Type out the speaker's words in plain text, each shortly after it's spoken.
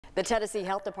The Tennessee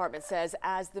Health Department says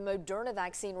as the Moderna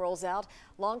vaccine rolls out,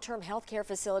 long-term health care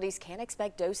facilities can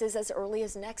expect doses as early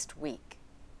as next week.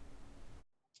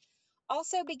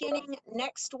 Also beginning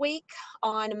next week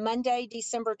on Monday,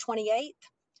 December 28th,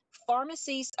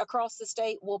 pharmacies across the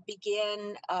state will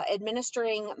begin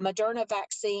administering Moderna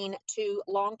vaccine to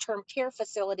long-term care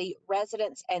facility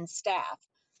residents and staff.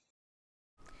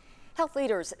 Health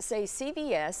leaders say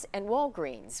CVS and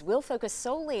Walgreens will focus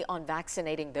solely on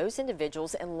vaccinating those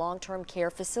individuals in long-term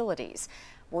care facilities.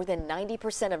 More than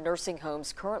 90% of nursing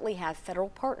homes currently have federal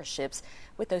partnerships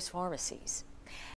with those pharmacies.